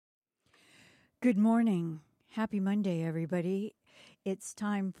Good morning. Happy Monday, everybody. It's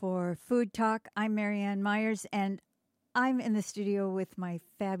time for Food Talk. I'm Marianne Myers, and I'm in the studio with my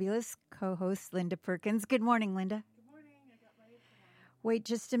fabulous co-host, Linda Perkins. Good morning, Linda. Good morning. I got my apron on. Wait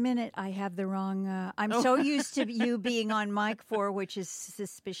just a minute. I have the wrong... I'm so used to you being on mic 4, which is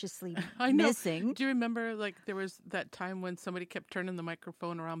suspiciously I know. missing. Do you remember, there was that time when somebody kept turning the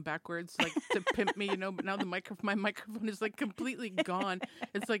microphone around backwards, to pimp me, But now my microphone is, completely gone.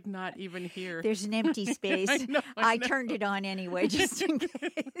 It's, not even here. There's an empty space. I know. I turned it on anyway, just in case.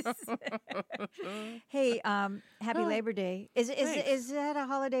 Hey, happy Labor Day. Is that a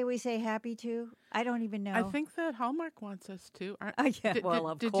holiday we say happy to? I don't even know. I think that Hallmark wants us to. Yeah,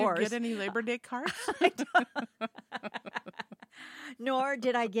 of did course. Did you get any Labor Day cards? Nor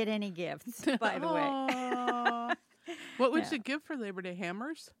did I get any gifts, by the way. What would you give for Labor Day?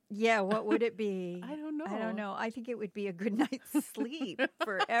 Hammers? Yeah, what would it be? I don't know. I think it would be a good night's sleep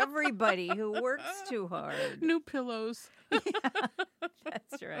for everybody who works too hard. New pillows. Yeah,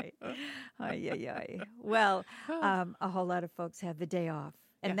 that's right. Ay. Well, a whole lot of folks have the day off.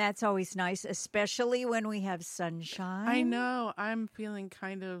 And that's always nice, especially when we have sunshine. I know. I'm feeling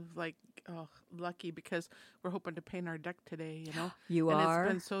kind of lucky because we're hoping to paint our deck today, You are?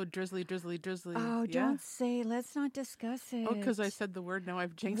 And it's been so drizzly. Oh, don't say. Let's not discuss it. Oh, because I said the word. Now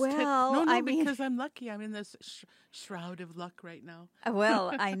I've jinxed it. Well, No, because I'm lucky. I'm in this shroud of luck right now.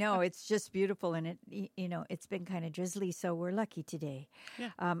 Well, I know. It's just beautiful. And it's been kind of drizzly, so we're lucky today. Yeah.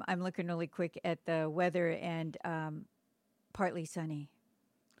 I'm looking really quick at the weather and partly sunny.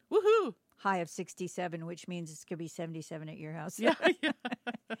 Woohoo! High of 67, which means it's going to be 77 at your house. Yeah.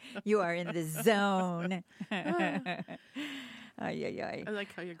 You are in the zone. Ay. I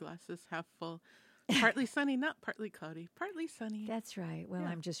like how your glass is half full. Partly sunny, not partly cloudy. Partly sunny. That's right. Well,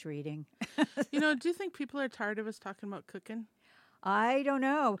 I'm just reading. Do you think people are tired of us talking about cooking? I don't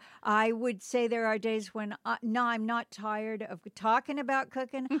know. I would say there are days when, no, I'm not tired of talking about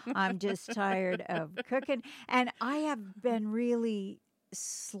cooking. I'm just tired of cooking. And I have been really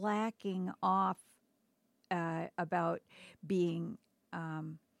slacking off about being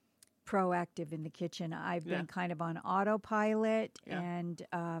proactive in the kitchen. I've been kind of on autopilot and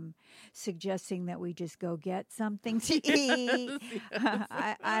suggesting that we just go get something to eat.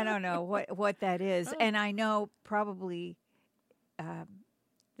 Yes. I don't know what that is. And I know probably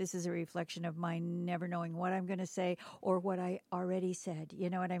this is a reflection of my never knowing what I'm going to say or what I already said.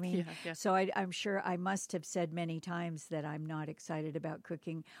 You know what I mean? Yeah. So I'm sure I must have said many times that I'm not excited about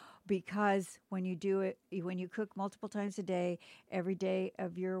cooking because when you do it, when you cook multiple times a day, every day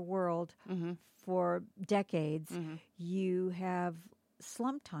of your world for decades, you have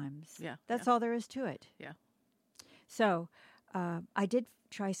slump times. Yeah. That's all there is to it. Yeah. So I did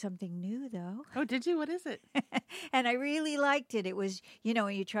try something new, though. Oh, did you? What is it? And I really liked it. It was,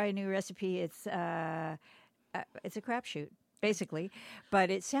 when you try a new recipe, it's a crapshoot, basically. But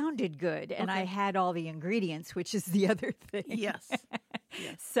it sounded good, and I had all the ingredients, which is the other thing. Yes.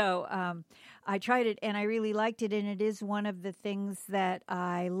 So I tried it, and I really liked it, and it is one of the things that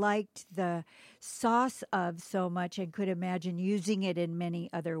I liked the sauce of so much and could imagine using it in many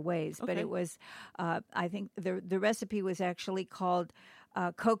other ways. But it was, I think the recipe was actually called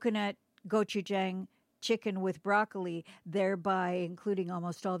coconut gochujang chicken with broccoli, thereby including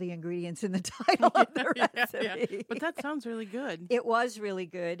almost all the ingredients in the title of the recipe. Yeah. But that sounds really good. It was really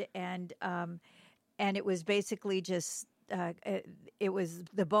good, and it was basically just it was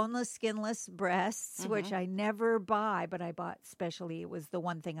the boneless, skinless breasts, which I never buy, but I bought specially. It was the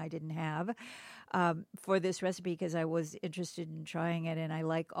one thing I didn't have for this recipe because I was interested in trying it, and I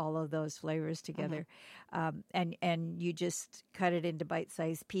like all of those flavors together. And you just cut it into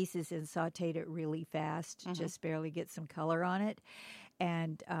bite-sized pieces and sauteed it really fast, just barely get some color on it,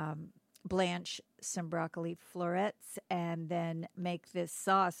 and blanch some broccoli florets, and then make this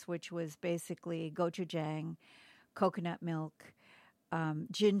sauce, which was basically gochujang, coconut milk,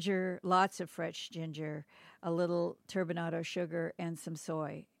 ginger, lots of fresh ginger, a little turbinado sugar, and some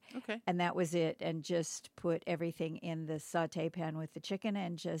soy. Okay. And that was it. And just put everything in the saute pan with the chicken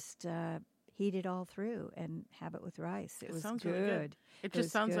and just heat it all through and have it with rice. It was sounds good. Really good. It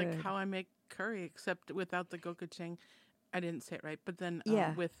just sounds good. like how I make curry, except without the gochujang. I didn't say it right, but then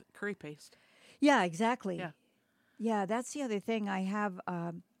with curry paste. Yeah, exactly. Yeah, that's the other thing. I have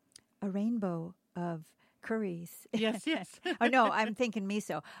a rainbow of curries. Yes. Oh, no, I'm thinking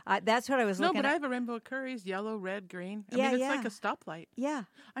miso. That's what I was looking at. No, but I have a rainbow of curries, yellow, red, green. I mean, it's like a stoplight. Yeah.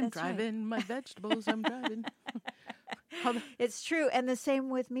 I'm driving my vegetables. I'm driving. It's true. And the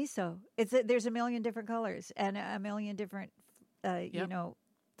same with miso. There's a million different colors and a million different,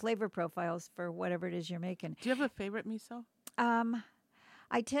 flavor profiles for whatever it is you're making. Do you have a favorite miso?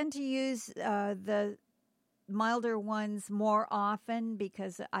 I tend to use the milder ones more often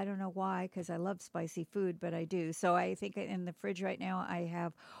because I don't know why, because I love spicy food, but I do. So I think in the fridge right now I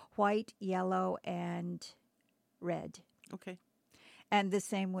have white, yellow, and red. Okay. And the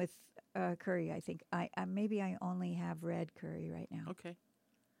same with curry. I think I maybe I only have red curry right now. Okay.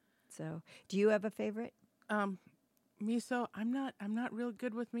 So, do you have a favorite? Miso, I'm not real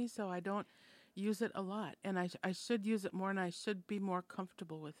good with miso. I don't use it a lot, and I should use it more, and I should be more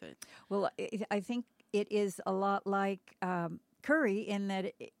comfortable with it. Well, I think it is a lot like curry in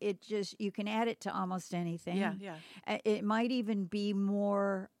that it just you can add it to almost anything. Yeah, yeah. It might even be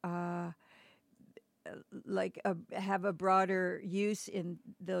more have a broader use in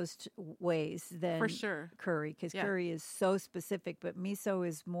those ways than For sure. curry, because Yeah. curry is so specific, but miso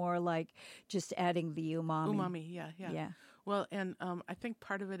is more like just adding the umami. Umami, yeah. Well, and I think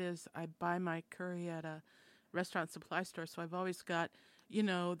part of it is I buy my curry at a restaurant supply store, so I've always got,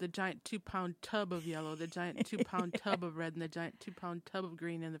 the giant 2-pound tub of yellow, the giant 2-pound tub of red, and the giant 2-pound tub of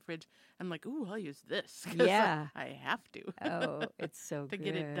green in the fridge. I'm like, ooh, I'll use this. 'Cause Yeah. I have to. Oh, it's so to good.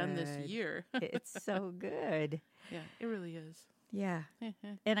 get it done this year. It's so good. Yeah, it really is. Yeah.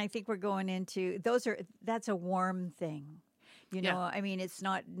 And I think we're going into that's a warm thing. Yeah. I mean, it's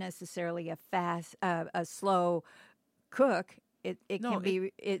not necessarily a slow cook. It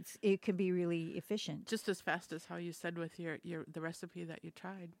can be really efficient. Just as fast as how you said with the recipe that you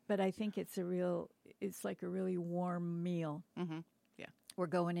tried. But I think it's like a really warm meal. Mm-hmm. Yeah. We're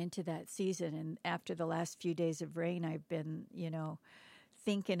going into that season, and after the last few days of rain, I've been,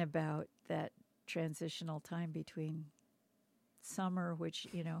 thinking about that transitional time between summer, which,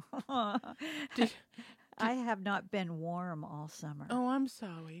 I have not been warm all summer. Oh, I'm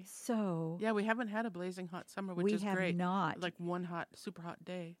sorry. So Yeah, we haven't had a blazing hot summer, which we is have great. not. Like one super hot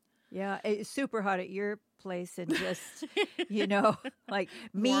day. Yeah, it's super hot at your place and just, like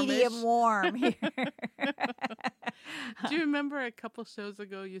medium Warmish. warm here. Do you remember a couple shows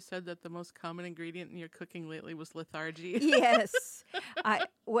ago you said that the most common ingredient in your cooking lately was lethargy? Yes. I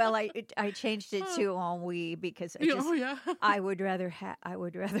changed it to ennui because I would rather have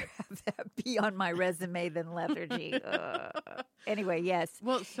that be on my resume than lethargy. Anyway, yes.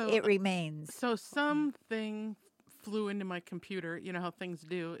 Well, so it remains. So something flew into my computer, you know how things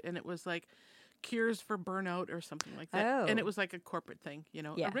do, and it was like cures for burnout or something like that. Oh. And it was like a corporate thing,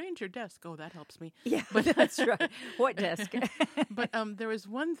 Yeah. arrange your desk. Oh, that helps me. Yeah, but that's right. What desk? But there was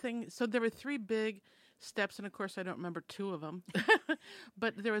one thing. So there were 3 big steps, and of course I don't remember 2 of them.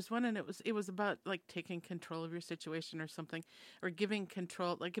 But there was one, and it was about like taking control of your situation or something, or giving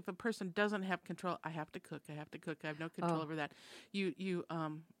control. Like if a person doesn't have control, I have to cook. I have no control over that. You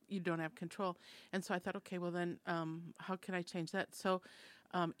don't have control. And so I thought, okay, well then, how can I change that? So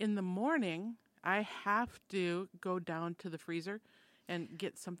in the morning, I have to go down to the freezer and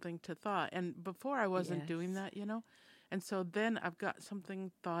get something to thaw. And before I wasn't doing that, And so then I've got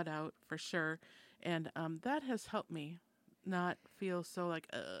something thawed out for sure. And that has helped me not feel so like,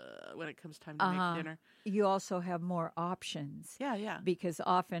 when it comes time to make dinner. You also have more options. Yeah. Because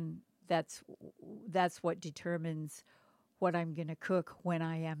often that's what determines what I'm going to cook when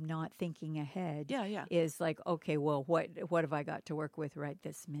I am not thinking ahead. Yeah. Is like, okay, well, what have I got to work with right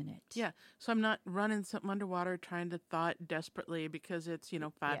this minute? Yeah. So I'm not running something underwater trying to thaw it desperately because it's,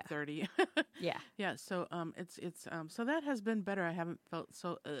 5:30. Yeah. Yeah. So it's so that has been better. I haven't felt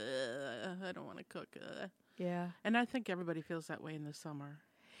so I don't want to cook. Yeah. And I think everybody feels that way in the summer.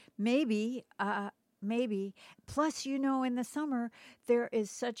 Maybe. Plus, in the summer there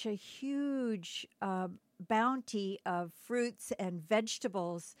is such a huge bounty of fruits and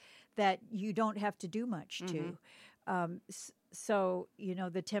vegetables that you don't have to do much to. So,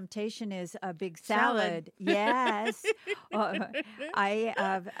 the temptation is a big salad. Yes. I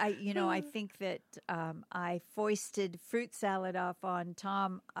think that I foisted fruit salad off on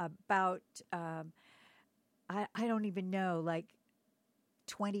Tom about, I don't even know, like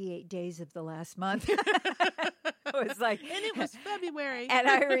 28 days of the last month. It was like, and it was February. And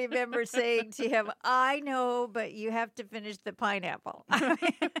I remember saying to him, I know, but you have to finish the pineapple.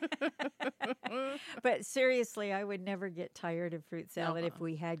 But seriously, I would never get tired of fruit salad if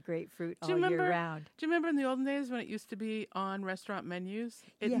we had grapefruit all year round. Do you remember in the olden days when it used to be on restaurant menus?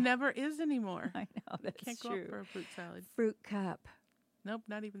 It never is anymore. I know, that's Can't true. go out for a fruit salad. Fruit cup. Nope,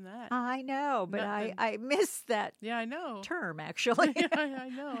 not even that. I know, but I miss that I know. term, actually. Yeah, I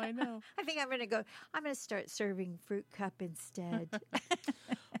know. I think I'm going to start serving fruit cup instead.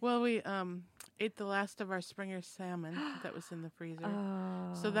 Well, ate the last of our Springer salmon that was in the freezer.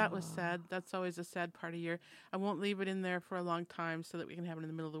 Oh. So that was sad. That's always a sad part of year. I won't leave it in there for a long time so that we can have it in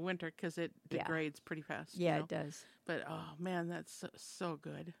the middle of the winter because it degrades pretty fast. Yeah, you know? it does. But, oh, man, that's so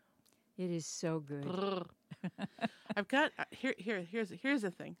good. It is so good. I've got here's the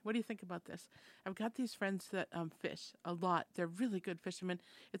thing. What do you think about this? I've got these friends that fish a lot. They're really good fishermen.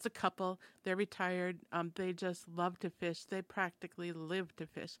 It's a couple. They're retired. They just love to fish. They practically live to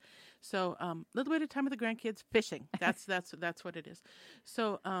fish. So little bit of time with the grandkids fishing. That's what it is.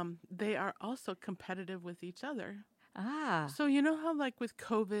 So they are also competitive with each other. Ah. So you know how like with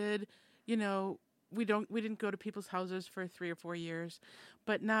COVID, you know, we didn't go to people's houses for 3 or 4 years,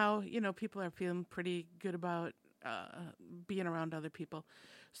 but now, you know, people are feeling pretty good about being around other people.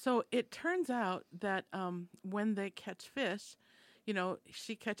 So it turns out that when they catch fish, you know,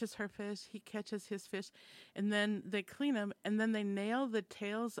 she catches her fish, he catches his fish, and then they clean them, and then they nail the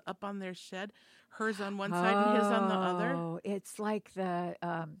tails up on their shed, hers on one side and his on the other. Oh, it's like the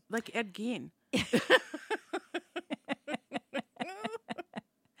like Ed Gein.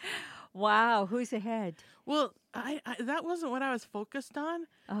 Wow, who's ahead? Well, I that wasn't what I was focused on.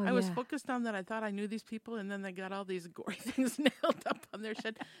 Oh, I was focused on that I thought I knew these people, and then they got all these gory things nailed up on their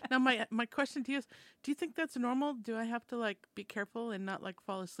shed. Now, my question to you is, do you think that's normal? Do I have to, like, be careful and not, like,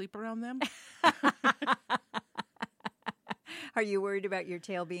 fall asleep around them? Are you worried about your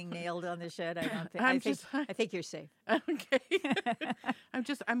tail being nailed on the shed? I don't think. I think you're safe. Okay.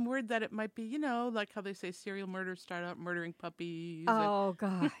 I'm worried that it might be, you know, like how they say serial murderers start out murdering puppies. Oh,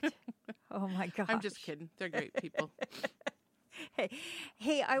 God. Oh, my God. I'm just kidding. They're great people.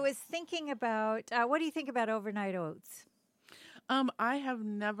 Hey, I was thinking about, what do you think about overnight oats? I have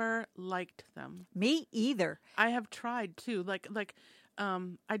never liked them. Me either. I have tried too.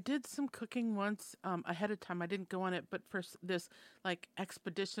 I did some cooking once ahead of time. I didn't go on it, but for this like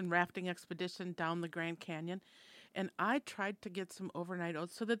rafting expedition down the Grand Canyon, and I tried to get some overnight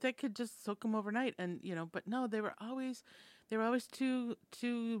oats so that they could just soak them overnight. And you know, but no, they were always too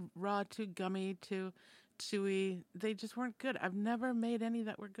raw, too gummy, too chewy. They just weren't good. I've never made any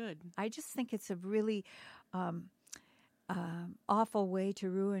that were good. I just think it's a really awful way to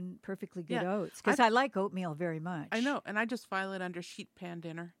ruin perfectly good oats, because I like oatmeal very much. I know, and I just file it under sheet pan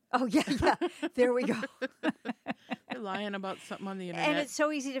dinner. Oh, yeah. There we go. They're lying about something on the internet. And it's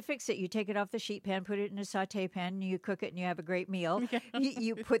so easy to fix it. You take it off the sheet pan, put it in a saute pan, and you cook it, and you have a great meal. Yeah.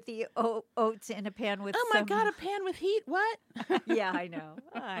 You put the oats in a pan with my God, a pan with heat? What? Yeah, I know.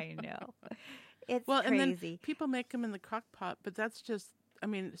 It's crazy. And then people make them in the crock pot, but that's just, I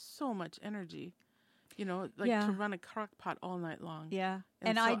mean, so much energy. You know, to run a crock pot all night long. Yeah.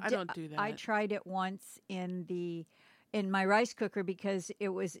 And so I don't do that. I tried it once in my rice cooker, because it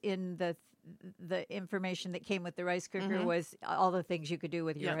was in the information that came with the rice cooker was all the things you could do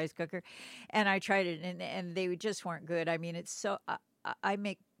with your rice cooker. And I tried it, and they just weren't good. I mean, it's so, I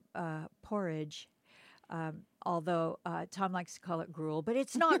make porridge, although Tom likes to call it gruel, but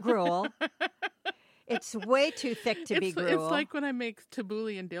it's not gruel. It's way too thick to be gruel. It's like when I make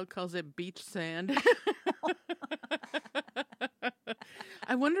tabbouleh and Dale calls it beach sand.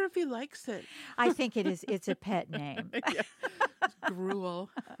 I wonder if he likes it. I think it is. It's a pet name. Yeah. It's gruel.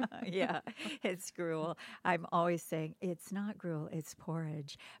 Yeah, it's gruel. I'm always saying it's not gruel, it's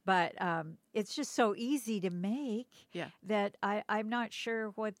porridge. But it's just so easy to make that I'm not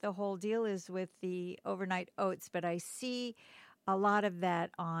sure what the whole deal is with the overnight oats, but I see a lot of that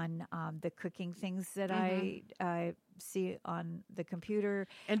on the cooking things that I see on the computer.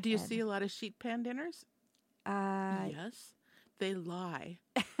 And do you see a lot of sheet pan dinners? Yes. They lie.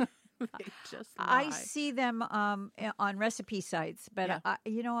 They just lie. I see them on recipe sites, but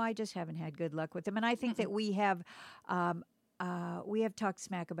I just haven't had good luck with them. And I think that we have talked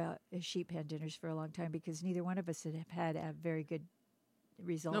smack about sheet pan dinners for a long time, because neither one of us have had a very good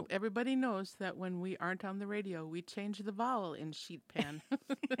result. Nope, everybody knows that when we aren't on the radio, we change the vowel in sheet pan.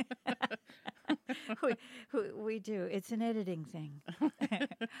 we do. It's an editing thing.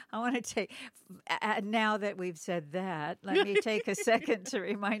 I want to take, now that we've said that, let me take a second to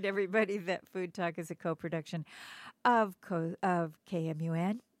remind everybody that Food Talk is a co-production of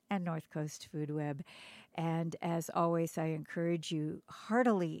KMUN and North Coast Food Web. And as always, I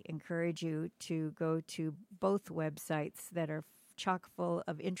heartily encourage you to go to both websites that are chock full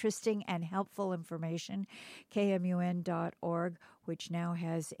of interesting and helpful information. KMUN.org, which now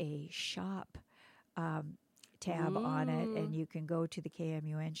has a shop tab on it, and you can go to the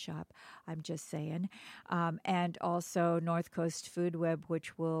KMUN shop. I'm just saying. And also North Coast Food Web,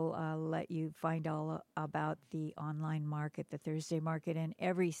 which will let you find all about the online market, the Thursday market, and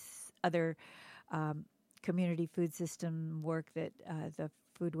every other community food system work that the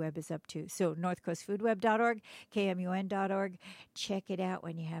Food Web is up to. So northcoastfoodweb.org, kmun.org. Check it out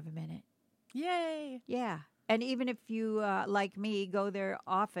when you have a minute. Yay! Yeah. And even if you, like me, go there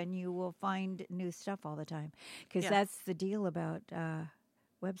often, you will find new stuff all the time. Because that's the deal about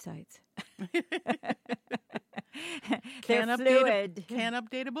websites. They're fluid. Can't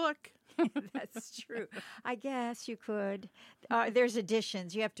update a book. That's true. I guess you could. There's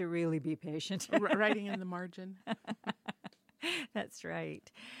additions. You have to really be patient. Writing in the margin. That's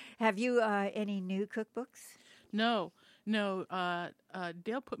right. Have you any new cookbooks? No.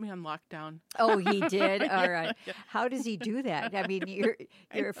 Dale put me on lockdown. Oh, he did? All right. How does he do that? I mean,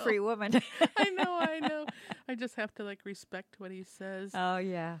 you're a free woman. I know. I just have to respect what he says. Oh,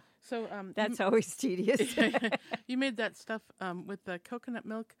 yeah. So that's always tedious. You made that stuff with the coconut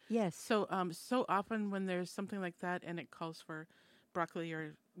milk. Yes. So so often when there's something like that and it calls for broccoli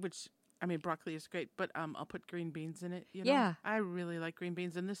broccoli is great, but I'll put green beans in it. Yeah. I really like green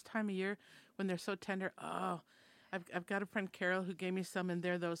beans, and this time of year when they're so tender, I've got a friend Carol who gave me some, and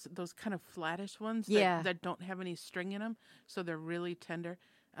they're those kind of flattish ones that don't have any string in them, so they're really tender.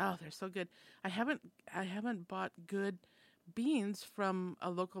 Oh, they're so good. I haven't bought good beans from a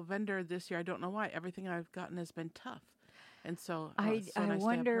local vendor this year. I don't know why. Everything I've gotten has been tough, and so I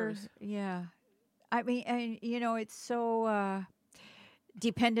wonder. Yeah, I mean, and it's so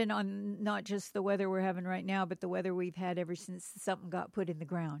dependent on not just the weather we're having right now, but the weather we've had ever since something got put in the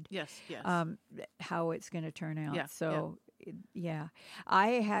ground. Yes. How it's going to turn out. Yeah, so, yeah.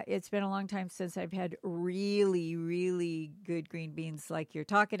 It's been a long time since I've had really, really good green beans like you're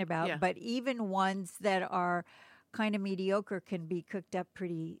talking about. Yeah. But even ones that are kind of mediocre can be cooked up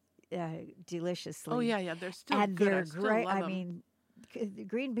pretty deliciously. Oh, yeah. They're still and good. they're great. I mean,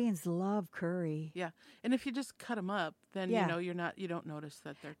 green beans love curry. Yeah, and if you just cut them up, then you don't notice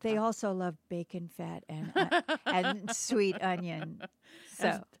that they're tough. They also love bacon fat and sweet onion.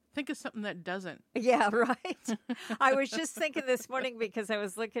 So think of something that doesn't. Yeah, right. I was just thinking this morning because I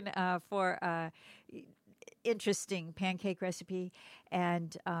was looking for interesting pancake recipe,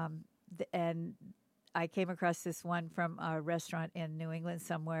 and I came across this one from a restaurant in New England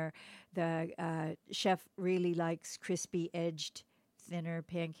somewhere. The chef really likes crispy edged, thinner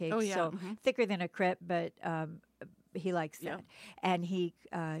pancakes. Oh, yeah. So thicker than a crepe, but he likes that. And he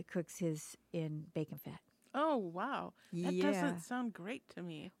cooks his in bacon fat. Oh, wow. That doesn't sound great to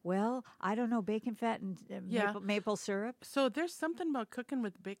me. Well, I don't know, bacon fat and maple syrup. So there's something about cooking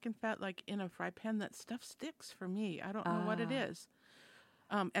with bacon fat in a fry pan, that stuff sticks for me. I don't know what it is.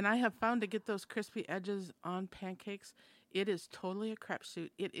 And I have found to get those crispy edges on pancakes, it is totally a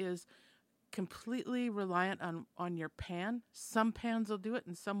crapshoot. It is completely reliant on your pan. Some pans will do it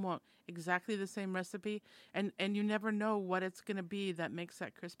and some won't. Exactly the same recipe. And you never know what it's going to be that makes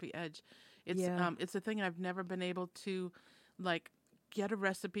that crispy edge. It's a thing I've never been able to get a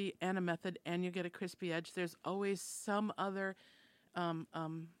recipe and a method and you get a crispy edge. There's always some other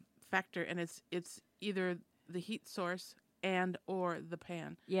factor, and it's either the heat source and or the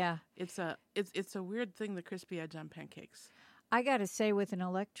pan. Yeah. It's a weird thing, the crispy edge on pancakes. I got to say, with an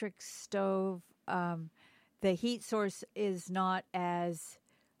electric stove, the heat source is not as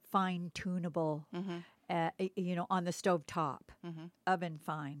fine tunable, on the stove top. Oven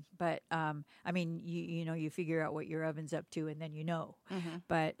fine. But, you figure out what your oven's up to and then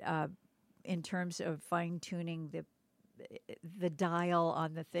But in terms of fine tuning, the dial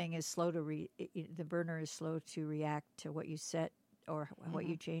on the thing is slow to the burner is slow to react to what you set or what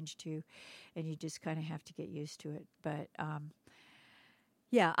you change to, and you just kind of have to get used to it. But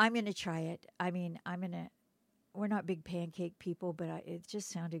I'm going to try it. I mean, we're not big pancake people, but it just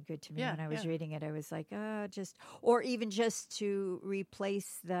sounded good to me when I was reading it. I was like, or even just to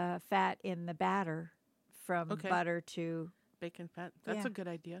replace the fat in the batter from butter to bacon fat. That's a good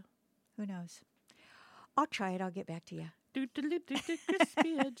idea. Who knows? I'll try it. I'll get back to you.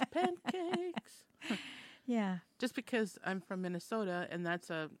 Crispy edge pancakes. Yeah. Just because I'm from Minnesota, and that's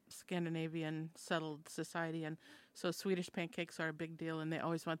a Scandinavian settled society, and so Swedish pancakes are a big deal, and they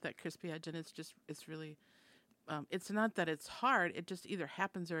always want that crispy edge, and it's really, it's not that it's hard, it just either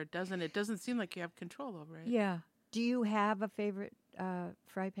happens or it doesn't. It doesn't seem like you have control over it. Yeah. Do you have a favorite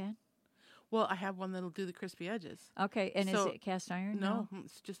fry pan? Well, I have one that'll do the crispy edges. Okay, and is it cast iron? No,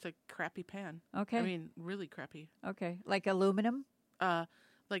 it's just a crappy pan. Okay. I mean, really crappy. Okay, like aluminum?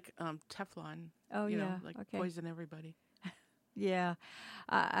 Teflon. Oh, poison everybody. Yeah,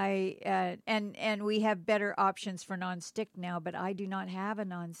 and we have better options for nonstick now, but I do not have a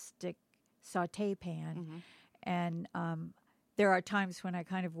nonstick saute pan, and there are times when I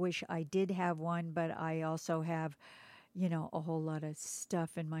kind of wish I did have one, but I also have a whole lot of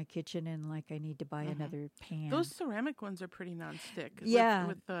stuff in my kitchen and like I need to buy another pan. Those ceramic ones are pretty nonstick. Yeah.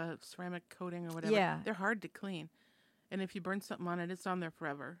 With the ceramic coating or whatever. Yeah. They're hard to clean. And if you burn something on it, it's on there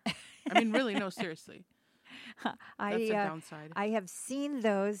forever. I mean, really, no, seriously. That's a downside. I have seen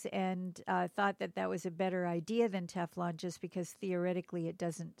those and thought that was a better idea than Teflon just because theoretically it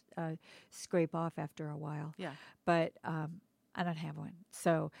doesn't scrape off after a while. Yeah. But I don't have one.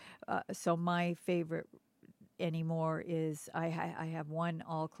 So my favorite anymore is I have one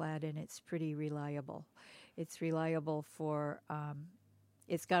all-clad and it's pretty reliable. It's reliable for,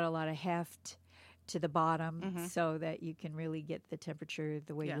 it's got a lot of heft to the bottom so that you can really get the temperature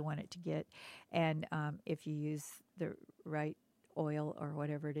the way you want it to get. And if you use the right oil or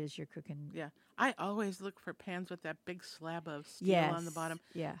whatever it is you're cooking. Yeah. I always look for pans with that big slab of steel on the bottom.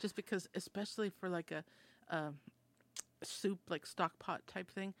 Yeah. Just because, especially for like a soup, like stock pot type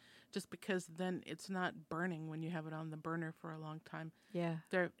thing, just because then it's not burning when you have it on the burner for a long time. Yeah.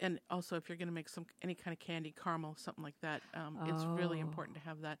 And also if you're going to make any kind of candy, caramel, something like that, it's really important to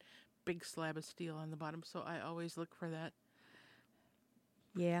have that big slab of steel on the bottom. So I always look for that.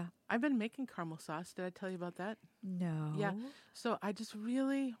 Yeah. I've been making caramel sauce. Did I tell you about that? No. Yeah. So I just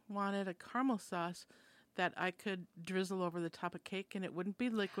really wanted a caramel sauce that I could drizzle over the top of cake and it wouldn't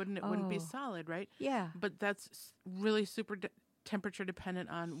be liquid and it wouldn't be solid, right? Yeah. But that's really super temperature dependent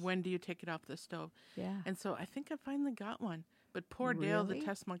on when do you take it off the stove. Yeah. And so I think I finally got one. But poor Dale, the Really?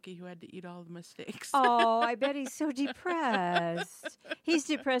 test monkey who had to eat all the mistakes. Oh, I bet he's so depressed. He's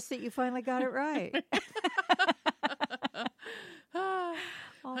depressed that you finally got it right. Oh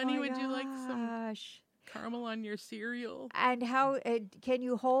Honey, my would you like some gosh. caramel on your cereal? And how can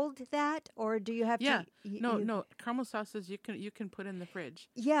you hold that, or do you have Yeah. to? No. Caramel sauces you can put in the fridge.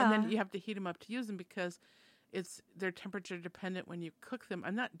 Yeah. And then you have to heat them up to use them because they're temperature dependent when you cook them.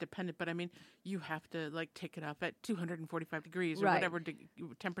 I'm not dependent, but I mean you have to like take it off at 245 degrees or Right. whatever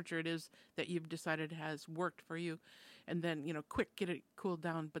temperature it is that you've decided has worked for you, and then quick get it cooled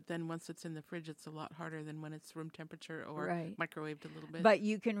down. But then once it's in the fridge, it's a lot harder than when it's room temperature or Right. microwaved a little bit. But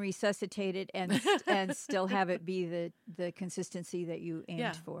you can resuscitate it and still have it be the consistency that you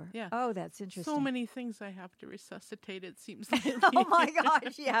aimed for. Yeah. Oh, that's interesting. So many things I have to resuscitate. It seems like. Oh my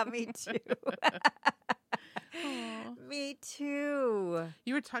gosh! Yeah, me too. Aw. Me too.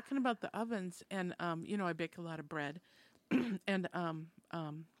 You were talking about the ovens, and I bake a lot of bread, and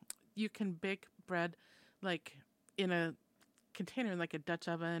you can bake bread like in a container, like a Dutch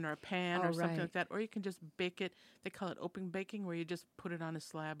oven or a pan or something like that, or you can just bake it. They call it open baking, where you just put it on a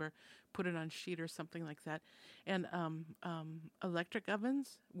slab or put it on a sheet or something like that. And electric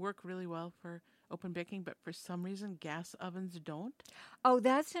ovens work really well for open baking, but for some reason gas ovens don't. Oh,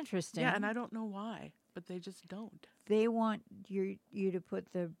 that's interesting. Yeah, and I don't know why, but they just don't. They want you to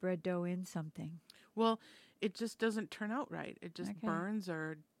put the bread dough in something. Well, it just doesn't turn out right. It just Okay. burns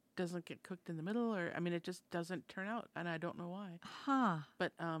or doesn't get cooked in the middle, or it just doesn't turn out, and I don't know why. Huh.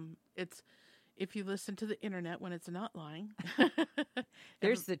 But it's if you listen to the internet when it's not lying.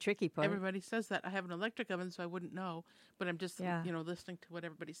 There's the tricky part. Everybody says that. I have an electric oven, so I wouldn't know. But I'm just listening to what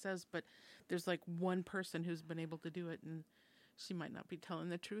everybody says. But there's like one person who's been able to do it, and she might not be telling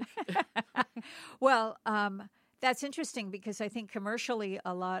the truth. Well, that's interesting because I think commercially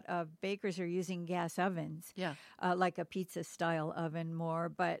a lot of bakers are using gas ovens. Yeah. Like a pizza style oven more,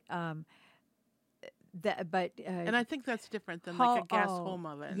 but and I think that's different than like a gas home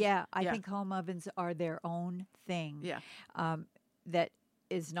oven. Yeah, I think home ovens are their own thing. Yeah. That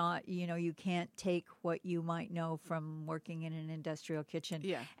is not, you can't take what you might know from working in an industrial kitchen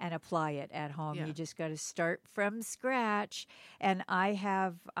and apply it at home. Yeah. You just got to start from scratch. And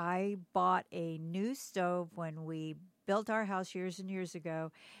I bought a new stove when we built our house years and years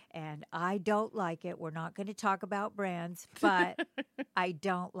ago, and I don't like it. We're not going to talk about brands, but I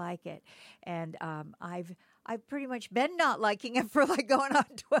don't like it. And I've pretty much been not liking it for like going on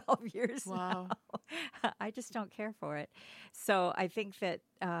 12 years Wow. now. I just don't care for it. So I think that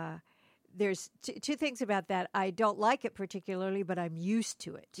there's two things about that. I don't like it particularly, but I'm used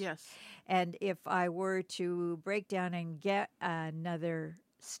to it. Yes. And if I were to break down and get another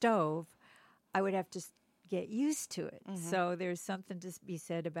stove, I would have to get used to it. Mm-hmm. So there's something to be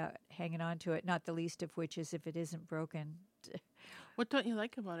said about hanging on to it, not the least of which is if it isn't broken. What don't you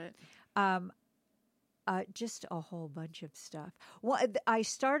like about it? Just a whole bunch of stuff. Well, I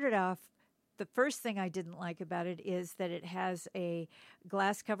started off, the first thing I didn't like about it is that it has a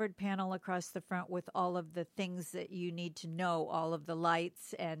glass-covered panel across the front with all of the things that you need to know, all of the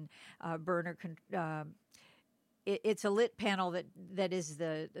lights and burner it's a lit panel that is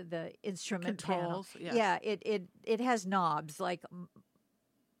the instrument Controls, panel. yeah. Yeah, it has knobs like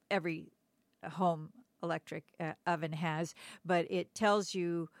every home electric oven has, but it tells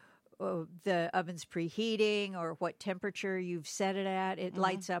you the oven's preheating or what temperature you've set it at. It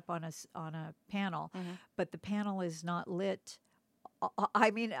lights up on a panel, but the panel is not lit. I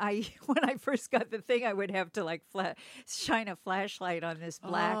mean, when I first got the thing, I would have to like shine a flashlight on this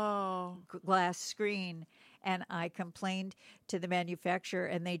black glass screen, and I complained to the manufacturer,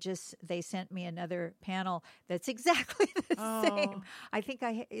 and they sent me another panel that's exactly the same. I think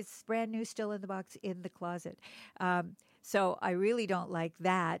it's brand new, still in the box in the closet. So I really don't like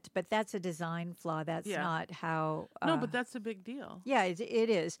that, but that's a design flaw. That's not how. No, but that's a big deal. Yeah, it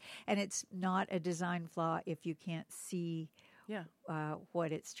is, and it's not a design flaw if you can't see.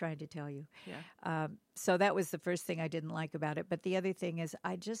 What it's trying to tell you. So that was the first thing I didn't like about it. But the other thing is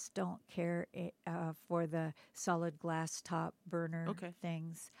I just don't care for the solid glass top burner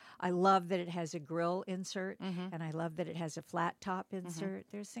things. I love that it has a grill insert, and I love that it has a flat top insert.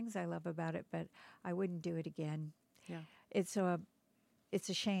 There's things I love about it, but I wouldn't do it again. It's a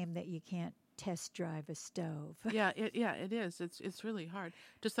shame that you can't test drive a stove. It is. It's really hard.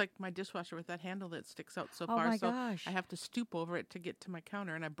 Just like my dishwasher with that handle that sticks out so far. My so gosh. I have to stoop over it to get to my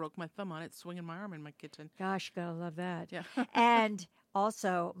counter, and I broke my thumb on it swinging my arm in my kitchen. Gosh, gotta love that. Yeah. And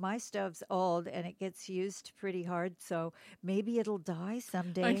also, my stove's old and it gets used pretty hard, so maybe it'll die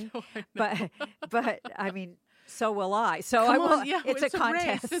someday. I know. But I mean, so will I. So Come I will. on, yeah, it's a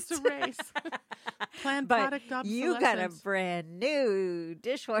contest. It's a race. Planned But product obsolescence. you got a brand new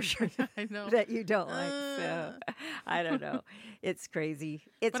dishwasher I know. that you don't like. So I don't know. It's crazy.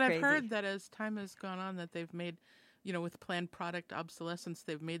 It's But crazy. I've heard that as time has gone on, that they've made, with planned product obsolescence,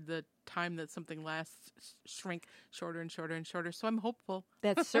 they've made the time that something lasts shrink shorter and shorter and shorter. So I'm hopeful.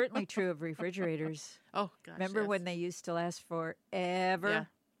 That's certainly true of refrigerators. Oh gosh. Remember when they used to last forever?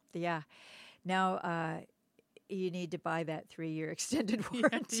 Yeah. Now you need to buy that 3-year extended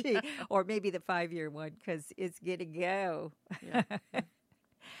warranty or maybe the 5-year one because it's going to go. Yeah.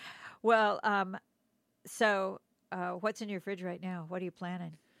 Well, so what's in your fridge right now? What are you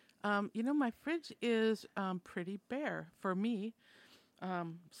planning? My fridge is pretty bare for me.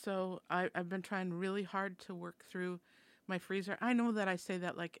 So I've been trying really hard to work through my freezer. I know that I say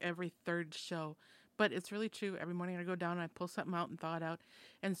that like every third show, but it's really true. Every morning I go down and I pull something out and thaw it out.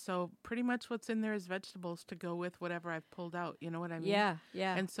 And so pretty much what's in there is vegetables to go with whatever I've pulled out. You know what I mean? Yeah.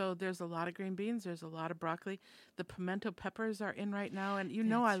 And so there's a lot of green beans. There's a lot of broccoli. The pimento peppers are in right now. And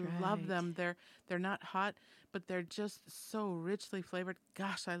I love them. They're not hot, but they're just so richly flavored.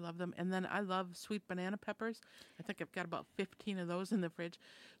 Gosh, I love them. And then I love sweet banana peppers. I think I've got about 15 of those in the fridge.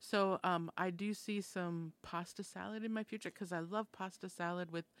 So I do see some pasta salad in my future because I love pasta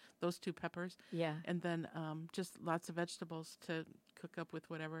salad with those 2 peppers. Yeah. And then just lots of vegetables to cook up with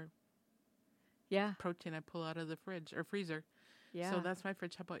whatever protein I pull out of the fridge or freezer. Yeah. So that's my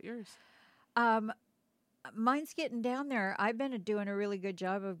fridge. How about yours? Mine's getting down there. I've been doing a really good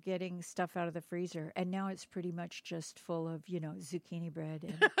job of getting stuff out of the freezer, and now it's pretty much just full of, zucchini bread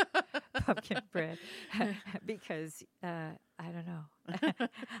and pumpkin bread because I don't know.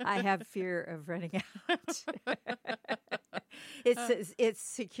 I have fear of running out. It's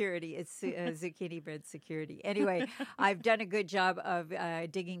security. It's zucchini bread security. Anyway, I've done a good job of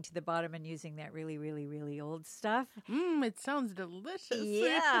digging to the bottom and using that really, really, really old stuff. It sounds delicious.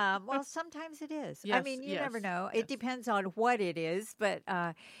 Yeah. Well, sometimes it is. Yes, I mean, you yes, never know. yes. It depends on what it is, but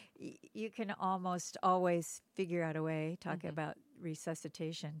you can almost always figure out a way, talking about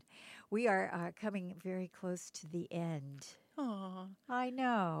resuscitation. We are coming very close to the end. Aw. I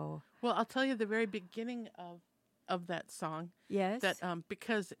know. Well, I'll tell you the very beginning of that song. Yes. That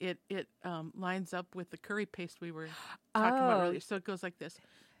because it lines up with the curry paste we were talking about earlier. So it goes like this: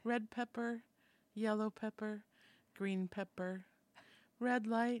 red pepper, yellow pepper, green pepper, red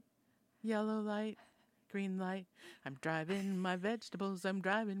light, yellow light, green light. I'm driving my vegetables. I'm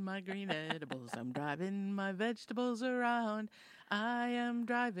driving my green edibles. I'm driving my vegetables around. I am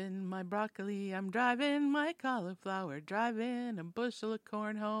driving my broccoli. I'm driving my cauliflower. Driving a bushel of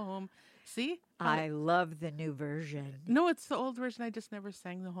corn home. See? I love the new version. No, it's the old version. I just never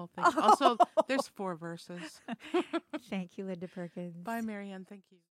sang the whole thing. Also, there's 4 verses. Thank you, Linda Perkins. Bye, Marianne. Thank you.